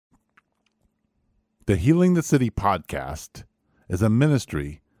The Healing the City podcast is a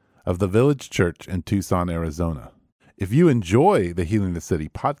ministry of the Village Church in Tucson, Arizona. If you enjoy the Healing the City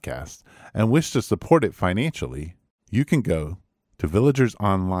podcast and wish to support it financially, you can go to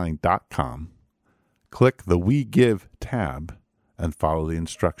villagersonline.com, click the We Give tab, and follow the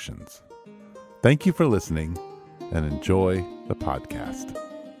instructions. Thank you for listening and enjoy the podcast.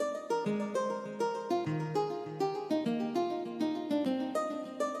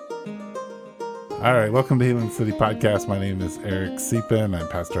 All right, welcome to Healing City Podcast. My name is Eric Siepen. I'm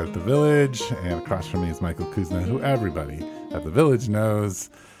pastor at the Village, and across from me is Michael Kuzna, who everybody at the Village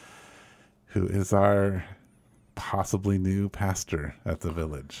knows, who is our possibly new pastor at the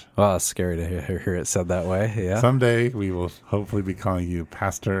Village. Well, it's scary to hear it said that way. Yeah. Someday we will hopefully be calling you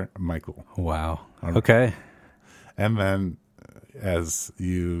Pastor Michael. Wow. Okay. And then as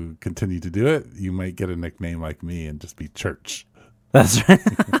you continue to do it, you might get a nickname like me and just be Church. That's right.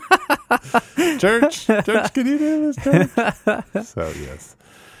 Church, can you do this, Church? So, yes.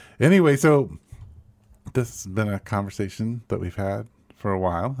 Anyway, so this has been a conversation that we've had for a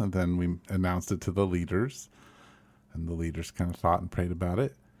while, and then we announced it to the leaders, and the leaders kind of thought and prayed about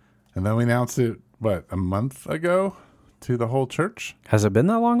it. And then we announced it, a month ago to the whole church? Has it been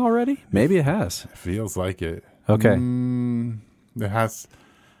that long already? Maybe it has. It feels like it. Okay. It has,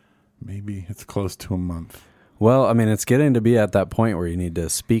 maybe it's close to a month. Well, I mean, it's getting to be at that point where you need to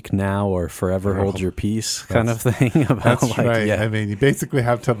speak now or forever hold your peace kind of thing. That's right. Yeah. I mean, you basically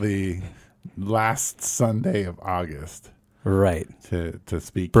have till the last Sunday of August. Right. To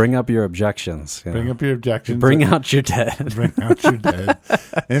speak. Bring up your objections. Bring up your objections. Bring out your dead. Bring out your dead.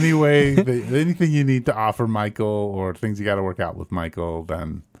 Anyway, anything you need to offer Michael or things you got to work out with Michael,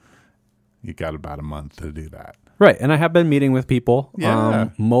 then you got about a month to do that. Right, and I have been meeting with people, Yeah.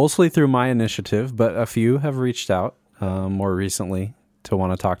 mostly through my initiative, but a few have reached out more recently to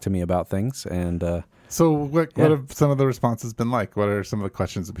want to talk to me about things. And so what have some of the responses been like? What are some of the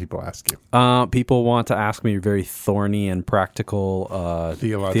questions that people ask you? People want to ask me very thorny and practical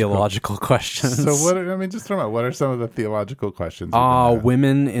theological questions. So just throw them out. What are some of the theological questions?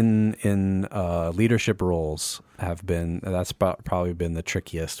 Women in leadership roles that's probably been the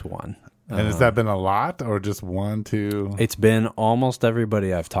trickiest one. And has that been a lot or just one, two? It's been almost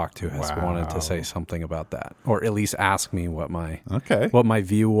everybody I've talked to has wanted to say something about that, or at least ask me what my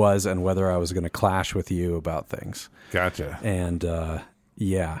view was and whether I was going to clash with you about things. Gotcha. And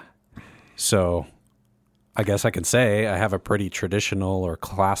so I guess I can say I have a pretty traditional or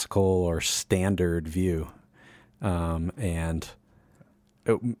classical or standard view, and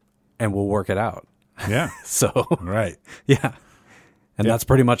we'll work it out. Yeah. So right. Yeah. And that's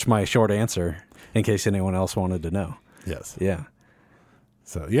pretty much my short answer in case anyone else wanted to know. Yes. Yeah.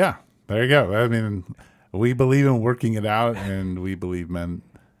 So, yeah, there you go. I mean, we believe in working it out, and we believe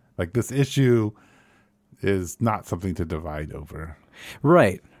this issue is not something to divide over.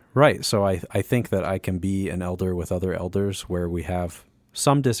 Right. So I think that I can be an elder with other elders where we have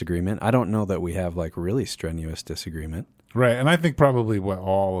some disagreement. I don't know that we have really strenuous disagreement. Right. And I think probably what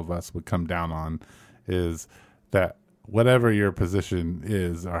all of us would come down on is that whatever your position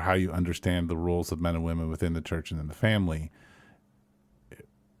is or how you understand the roles of men and women within the church and in the family,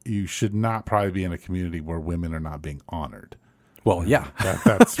 you should not probably be in a community where women are not being honored. Well, yeah.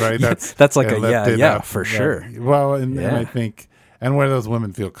 That's right. That's like for sure. Well, and I think, and where those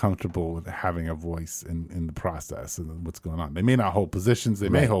women feel comfortable with having a voice in the process and what's going on. They may not hold positions. They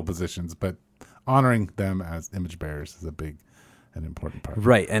may hold positions, but honoring them as image bearers is an important part.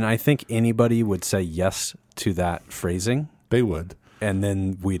 Right. And I think anybody would say yes to that phrasing. They would. And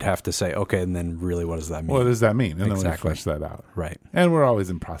then we'd have to say, okay, and then really what does that mean? What does that mean? And exactly. Then we flesh that out. Right. And we're always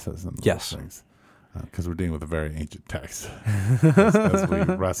in process of those things. Because we're dealing with a very ancient text as we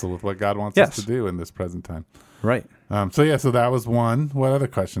wrestle with what God wants us to do in this present time. Right. So that was one. What other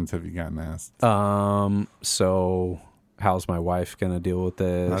questions have you gotten asked? So how's my wife going to deal with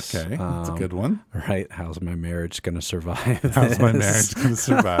this? Okay, that's a good one. Right. How's my marriage going to survive How's my marriage going to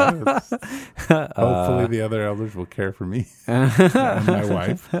survive? Hopefully the other elders will care for me and my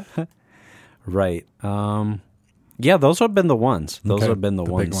wife. Right. Yeah, those have been the ones. Those have been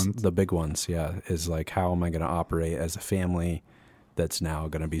the big ones, yeah, is how am I going to operate as a family that's now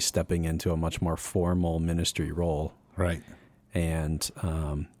going to be stepping into a much more formal ministry role. Right. And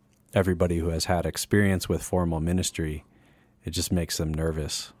everybody who has had experience with formal ministry, it just makes them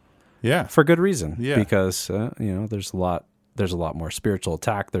nervous. Yeah. For good reason. Yeah. Because, there's a lot more spiritual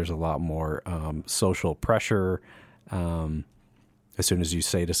attack. There's a lot more social pressure. As soon as you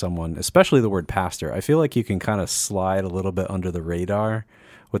say to someone, especially the word pastor, I feel like you can kind of slide a little bit under the radar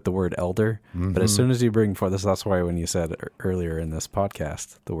with the word elder, but as soon as you bring forth this, that's why when you said earlier in this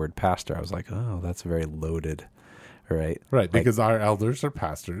podcast the word pastor, I was like, oh, that's very loaded, right? Right, because our elders are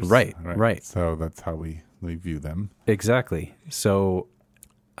pastors. Right. So that's how we view them. Exactly. So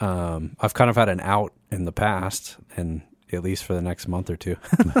I've kind of had an out in the past, and at least for the next month or two,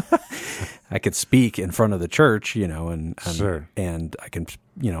 I could speak in front of the church, and Sure. and I can,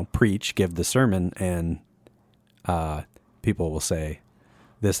 preach, give the sermon, and people will say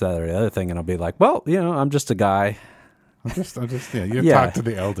this, that, or the other thing, and I'll be like, well, I'm just a guy. I'm just you talk to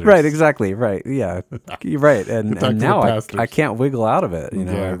the elders. Right, exactly, right, yeah, you're right. And now I can't wiggle out of it.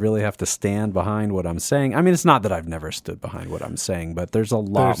 I really have to stand behind what I'm saying. I mean, it's not that I've never stood behind what I'm saying, but there's a lot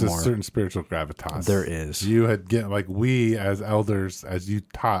more. There's a certain spiritual gravitas. There is. You had we as elders, as you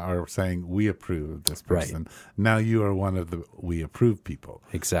taught, are saying we approve of this person. Right. Now you are one of the we approve people.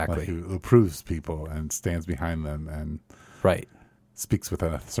 Exactly. Who approves people and stands behind them and speaks with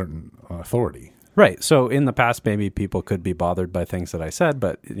a certain authority. Right. So in the past, maybe people could be bothered by things that I said,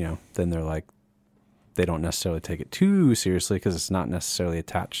 but, then they're like, they don't necessarily take it too seriously because it's not necessarily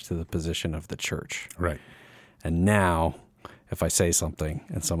attached to the position of the church. Right. And now, if I say something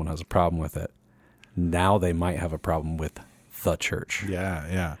and someone has a problem with it, now they might have a problem with the church.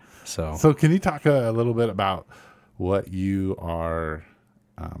 Yeah. So can you talk a little bit about what you are,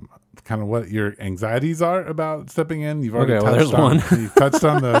 kind of what your anxieties are about stepping in? You've already you've touched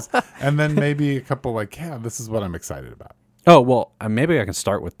on those, and then maybe a couple this is what I'm excited about. Oh, well, maybe I can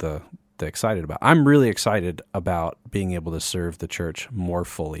start with the excited about. I'm really excited about being able to serve the church more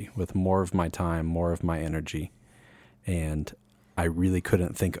fully with more of my time, more of my energy, and I really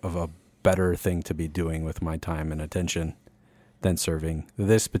couldn't think of a better thing to be doing with my time and attention than serving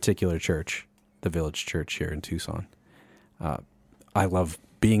this particular church, the Village Church here in Tucson. I love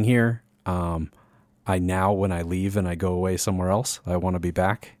being here. I now, when I leave and I go away somewhere else, I want to be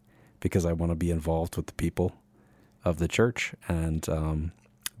back because I want to be involved with the people of the church. And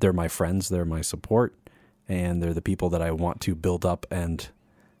they're my friends, they're my support, and they're the people that I want to build up and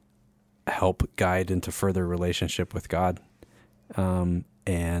help guide into further relationship with God.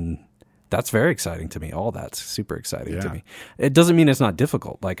 And that's very exciting to me. All that's super exciting to me. It doesn't mean it's not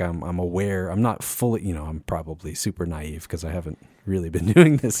difficult. Like I'm aware, I'm not fully, I'm probably super naive because I haven't really been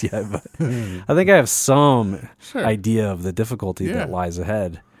doing this yet, but I think I have some idea of the difficulty that lies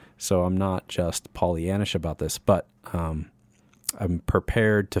ahead. So I'm not just Pollyannish about this, but I'm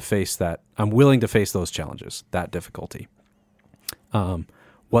prepared to face that. I'm willing to face those challenges, that difficulty.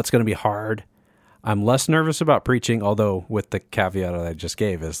 What's going to be hard? I'm less nervous about preaching, although with the caveat that I just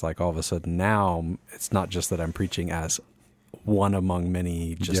gave is like all of a sudden now it's not just that I'm preaching as one among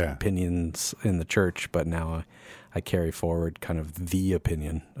many opinions in the church, but now I carry forward kind of the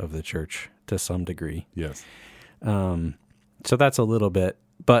opinion of the church to some degree. Yes. So that's a little bit,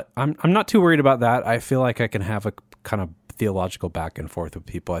 but I'm not too worried about that. I feel like I can have a kind of theological back and forth with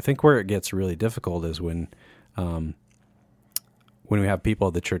people. I think where it gets really difficult is when we have people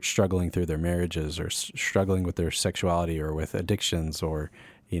at the church struggling through their marriages or struggling with their sexuality or with addictions or,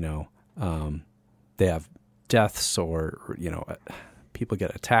 they have deaths or, people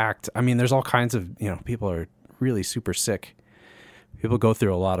get attacked. I mean, there's all kinds of, people are really super sick. People go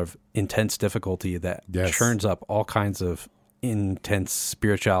through a lot of intense difficulty that churns up all kinds of intense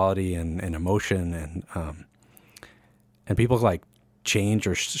spirituality and emotion and people like change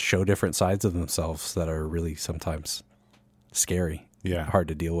or show different sides of themselves that are really sometimes scary, hard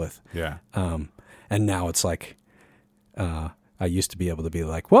to deal with. Yeah. And now it's like, I used to be able to be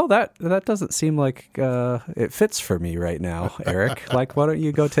like, well, that doesn't seem like it fits for me right now, Eric. Like, why don't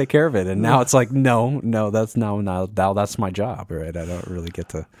you go take care of it? And now it's like, no, that's now that's my job, right? I don't really get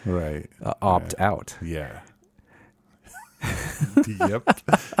to opt out. Yeah. Yep.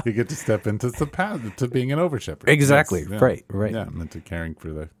 You get to step into the path to being an over-shepherd. Exactly. Yes. Right. Yeah, and to caring for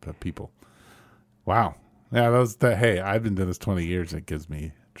the people. Wow. Yeah, hey, I've been doing this 20 years. It gives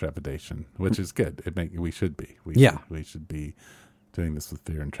me trepidation, which is good. We should be. We should be doing this with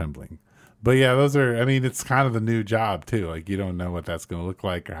fear and trembling. But yeah, it's kind of the new job too. Like you don't know what that's going to look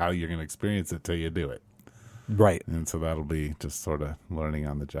like or how you're going to experience it till you do it. Right. And so that'll be just sort of learning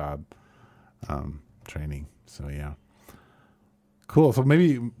on the job, training. So yeah. Cool. So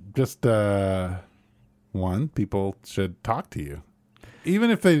maybe just people should talk to you.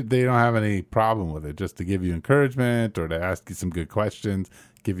 Even if they don't have any problem with it, just to give you encouragement or to ask you some good questions,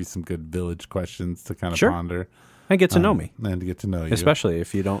 give you some good village questions to kind of ponder. And get to know me. And to get to know you. Especially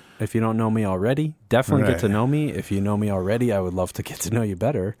if you don't know me already, definitely get to know me. If you know me already, I would love to get to know you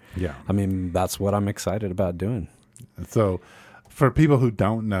better. Yeah. I mean, that's what I'm excited about doing. So for people who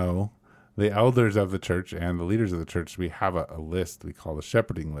don't know the elders of the church and the leaders of the church, we have a list we call the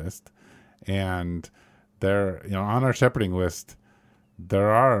shepherding list. And there, on our shepherding list, there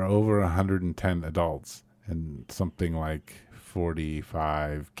are over 110 adults and something like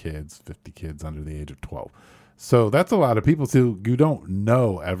 45 kids, 50 kids under the age of 12. So that's a lot of people too. You don't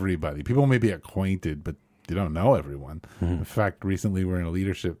know everybody. People may be acquainted, but you don't know everyone. Mm-hmm. In fact, recently we're in a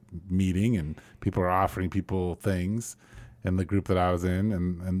leadership meeting and people are offering people things in the group that I was in.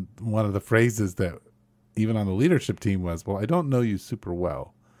 And one of the phrases that even on the leadership team was, well, I don't know you super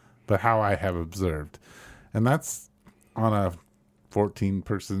well, but how I have observed. And that's on a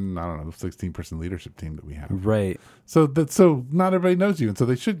 14-person, 16-person leadership team that we have. Right. So not everybody knows you. And so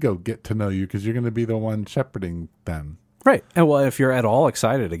they should go get to know you because you're going to be the one shepherding them. Right. And well, if you're at all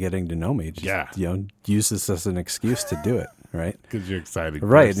excited at getting to know me, just, use this as an excuse to do it. Right. Because you're excited.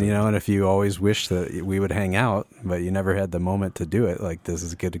 Right. And if you always wish that we would hang out, but you never had the moment to do it, like this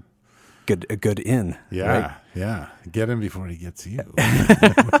is a good in. Yeah. Right? Yeah. Get him before he gets you.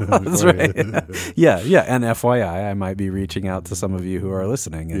 That's right. Yeah. And FYI, I might be reaching out to some of you who are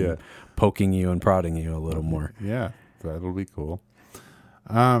listening and poking you and prodding you a little more. Yeah. That'll be cool.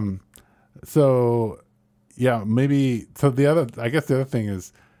 So maybe. So the other thing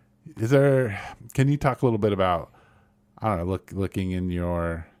is there, can you talk a little bit about, I don't know, looking in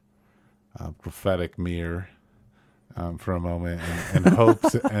your prophetic mirror for a moment and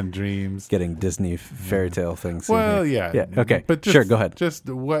hopes and dreams. Getting Disney fairy tale things. Well, yeah. Okay. But sure, go ahead. Just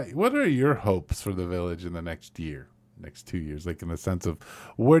what are your hopes for the village in the next 2 years? Like in the sense of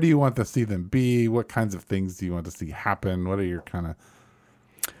where do you want to see them be? What kinds of things do you want to see happen? What are your kind of...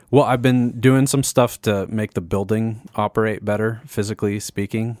 Well, I've been doing some stuff to make the building operate better, physically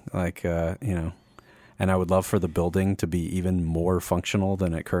speaking, and I would love for the building to be even more functional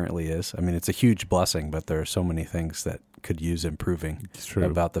than it currently is. I mean, it's a huge blessing, but there are so many things that could use improving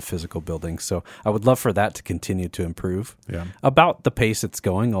about the physical building. So I would love for that to continue to improve about the pace it's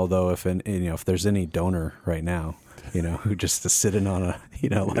going. Although if there's any donor right now, who just is sitting on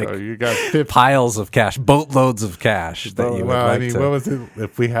you got piles of cash, boatloads of cash that you would like to... what was it?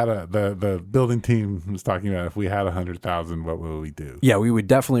 If we had the building team was talking about, if we had 100,000, what would we do? Yeah, we would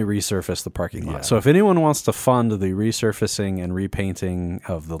definitely resurface the parking lot. So if anyone wants to fund the resurfacing and repainting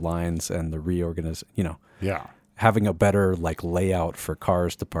of the lines and the having a better layout for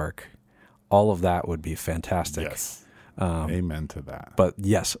cars to park, all of that would be fantastic. Yes. Amen to that. But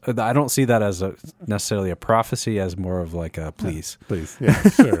yes, I don't see that as necessarily a prophecy, as more of like a please. Please, yeah,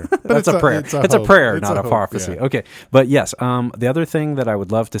 sure. But it's a prayer. It's a prayer, not a prophecy. Yeah. Okay, but yes, the other thing that I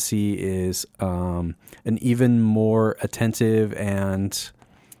would love to see is an even more attentive and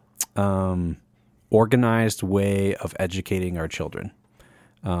organized way of educating our children,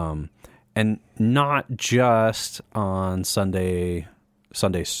 and not just on Sunday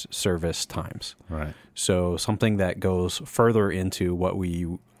service times. Right. So something that goes further into what we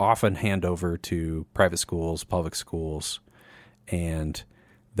often hand over to private schools, public schools, and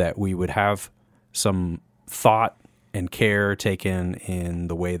that we would have some thought and care taken in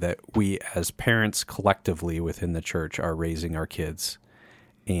the way that we as parents collectively within the church are raising our kids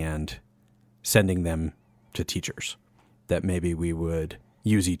and sending them to teachers. That maybe we would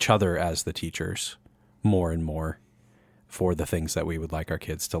use each other as the teachers more and more for the things that we would like our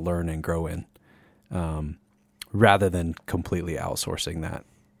kids to learn and grow in, rather than completely outsourcing that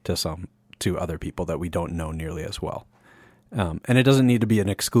to other people that we don't know nearly as well. And it doesn't need to be an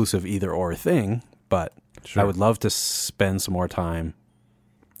exclusive either or thing, but I would love to spend some more time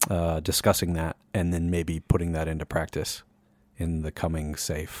discussing that and then maybe putting that into practice in the coming,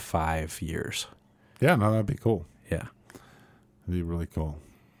 say, 5 years. Yeah, no, that'd be cool. Yeah. It'd be really cool.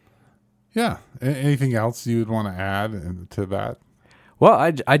 Yeah. Anything else you would want to add to that? Well,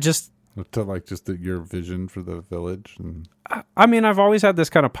 I just... to your vision for the village? I mean, I've always had this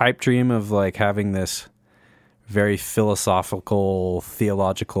kind of pipe dream of having this very philosophical,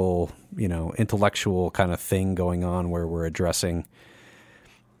 theological, intellectual kind of thing going on where we're addressing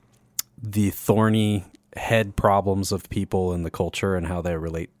the thorny head problems of people in the culture and how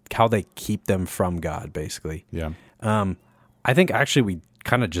they keep them from God, basically. Yeah. I think actually we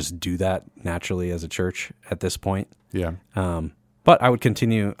kind of just do that naturally as a church at this point. Yeah. But I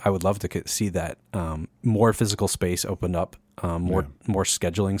would love to see that more physical space opened up, more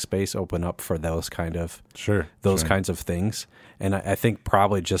scheduling space open up for those kind of kinds of things. And I think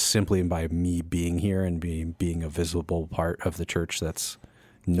probably just simply by me being here and being a visible part of the church that's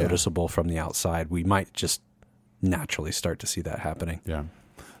noticeable from the outside, we might just naturally start to see that happening. Yeah.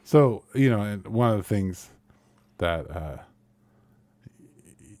 So, and one of the things that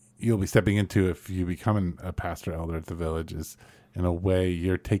you'll be stepping into if you become a pastor elder at the village is, in a way,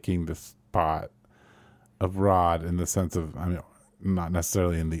 you're taking spot of Rod in the sense of, I mean, not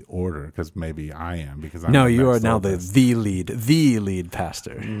necessarily in the order, because maybe I am, because I'm you are now the lead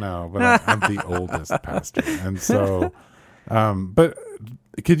pastor. No, but I'm the oldest pastor, and so, but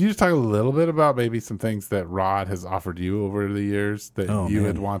could you just talk a little bit about maybe some things that Rod has offered you over the years that you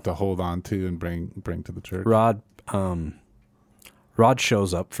would want to hold on to and bring to the church? Rod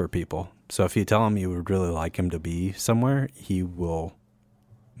shows up for people. So if you tell him you would really like him to be somewhere, he will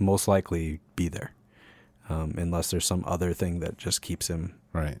most likely be there. Unless there's some other thing that just keeps him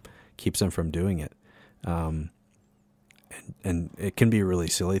from doing it. And it can be really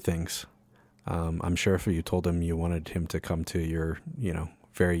silly things. I'm sure if you told him you wanted him to come to your,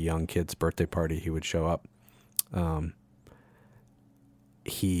 very young kid's birthday party, he would show up.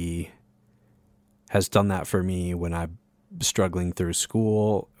 He has done that for me when I'm struggling through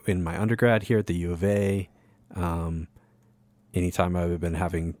school in my undergrad here at the U of A. Anytime I've been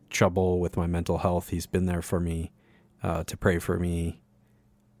having trouble with my mental health, he's been there for me, to pray for me,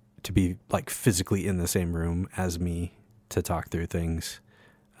 to be like physically in the same room as me, to talk through things.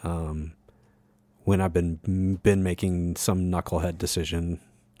 When I've been making some knucklehead decision,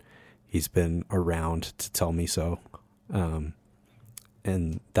 he's been around to tell me so.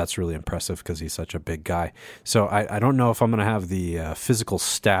 And that's really impressive because he's such a big guy. So I don't know if I'm going to have the physical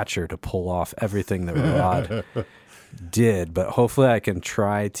stature to pull off everything that Rod did, but hopefully I can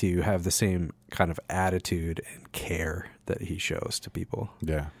try to have the same kind of attitude and care that he shows to people.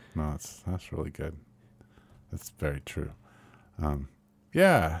 Yeah, no, that's really good. That's very true. Well,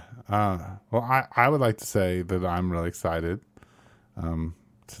 I would like to say that I'm really excited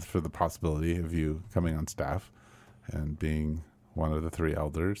for the possibility of you coming on staff and being one of the 3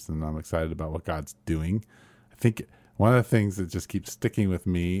 elders, and I'm excited about what God's doing. I think one of the things that just keeps sticking with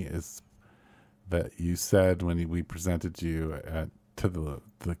me is that you said when we presented you to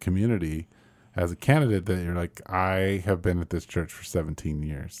the community as a candidate that you're like, I have been at this church for 17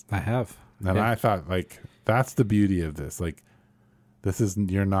 years. I have. And I thought, like, that's the beauty of this. Like,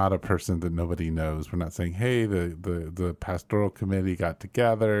 you're not a person that nobody knows. We're not saying, hey, the pastoral committee got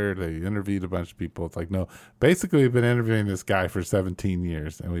together, they interviewed a bunch of people. It's like, no, basically we've been interviewing this guy for 17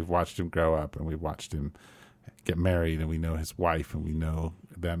 years, and we've watched him grow up, and we've watched him get married, and we know his wife, and we know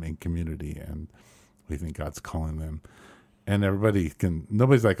them in community, and we think God's calling them. And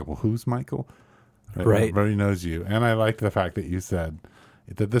nobody's like, well, who's Michael? Right. Everybody knows you. And I like the fact that you said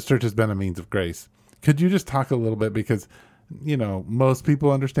that this church has been a means of grace. Could you just talk a little bit, because most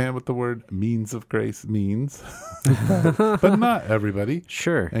people understand what the word means of grace means, but not everybody.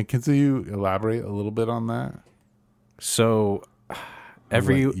 Sure. And can you elaborate a little bit on that? So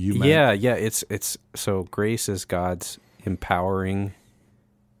it's so grace is God's empowering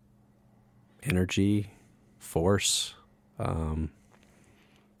energy, force. I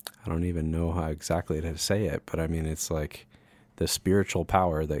don't even know how exactly to say it, but I mean, it's like the spiritual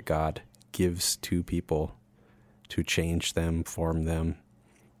power that God gives to people to change them, form them,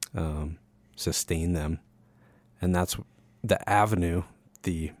 sustain them. And that's the avenue,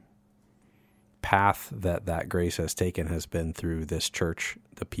 the path that grace has taken has been through this church,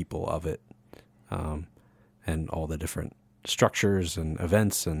 the people of it, and all the different structures and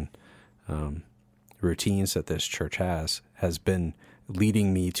events and routines that this church has been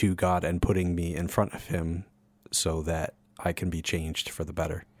leading me to God and putting me in front of him so that I can be changed for the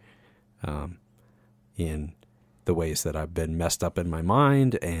better in the ways that I've been messed up in my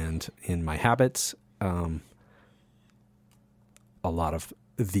mind and in my habits. A lot of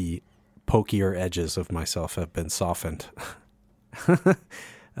the pokier edges of myself have been softened,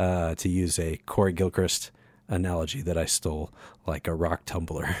 to use a Corey Gilchrist analogy that I stole, like a rock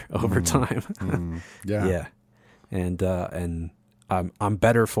tumbler over time. Yeah. And I'm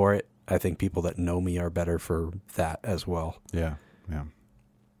better for it. I think people that know me are better for that as well. Yeah.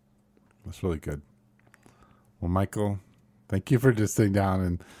 That's really good. Well, Michael, thank you for just sitting down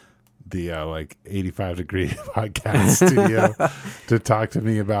in the 85-degree podcast studio to talk to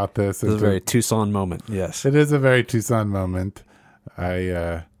me about this. It's a very Tucson moment. Yes, it is a very Tucson moment.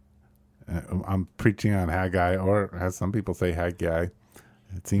 I'm preaching on Haggai, or as some people say, Haggai.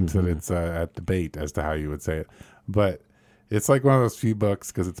 It seems that it's a debate as to how you would say it, but it's like one of those few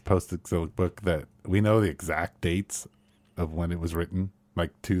books, because it's a post-exilic book, that we know the exact dates of when it was written,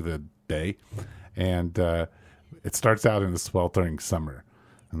 like to the day, and it starts out in the sweltering summer.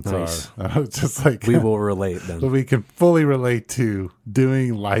 And nice. So I was just like, we will relate then. But we can fully relate to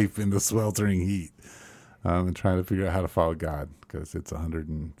doing life in the sweltering heat, and trying to figure out how to follow God, because it's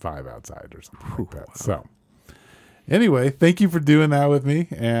 105 outside or something like that. Wow. So anyway, thank you for doing that with me.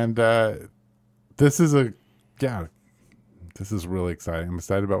 And this is this is really exciting. I'm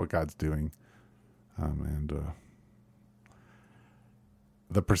excited about what God's doing. And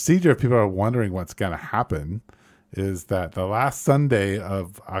the procedure, if people are wondering what's going to happen, is that the last Sunday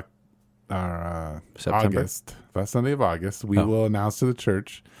of our August, last Sunday of August, we will announce to the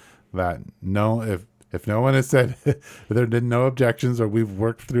church that if no one has said there been no objections or we've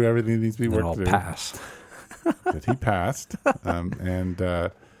worked through everything that needs to be worked through, pass. That he passed,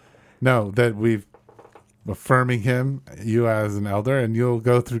 that we've affirming him, you as an elder, and you'll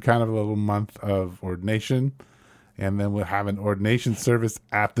go through kind of a little month of ordination, and then we'll have an ordination service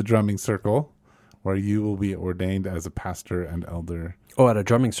at the drumming circle where you will be ordained as a pastor and elder. Oh, at a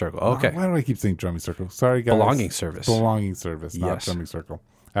drumming circle. Okay. Why do I keep saying drumming circle? Sorry, guys. Belonging service. Belonging service, not drumming circle.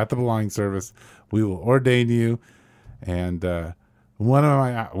 At the belonging service, we will ordain you. And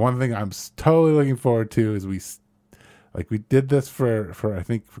one thing I'm totally looking forward to is we did this for I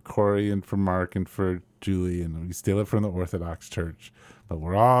think for Corey and for Mark and for Julie, and we steal it from the Orthodox Church. But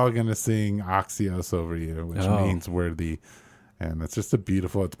we're all going to sing Axios over you, which means worthy. And it's just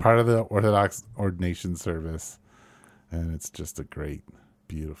it's part of the Orthodox ordination service. And it's just a great,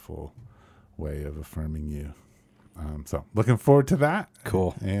 beautiful way of affirming you. So looking forward to that.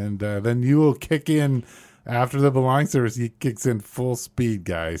 Cool. And then you will kick in after the belonging service. He kicks in full speed,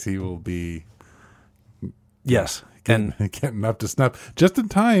 guys. He will be getting up to snuff just in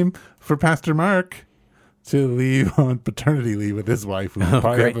time for Pastor Mark to leave on paternity leave with his wife, who will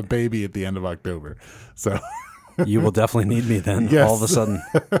probably have a baby at the end of October. So you will definitely need me then. All of a sudden.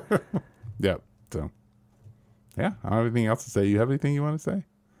 Yep. So yeah, I don't have anything else to say. You have anything you want to say?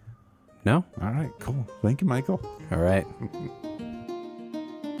 No? All right, cool. Thank you, Michael. All right.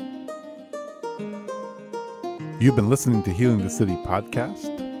 You've been listening to Healing the City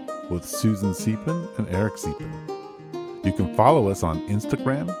podcast with Susan Siepen and Eric Siepen. You can follow us on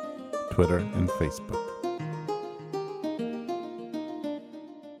Instagram, Twitter, and Facebook.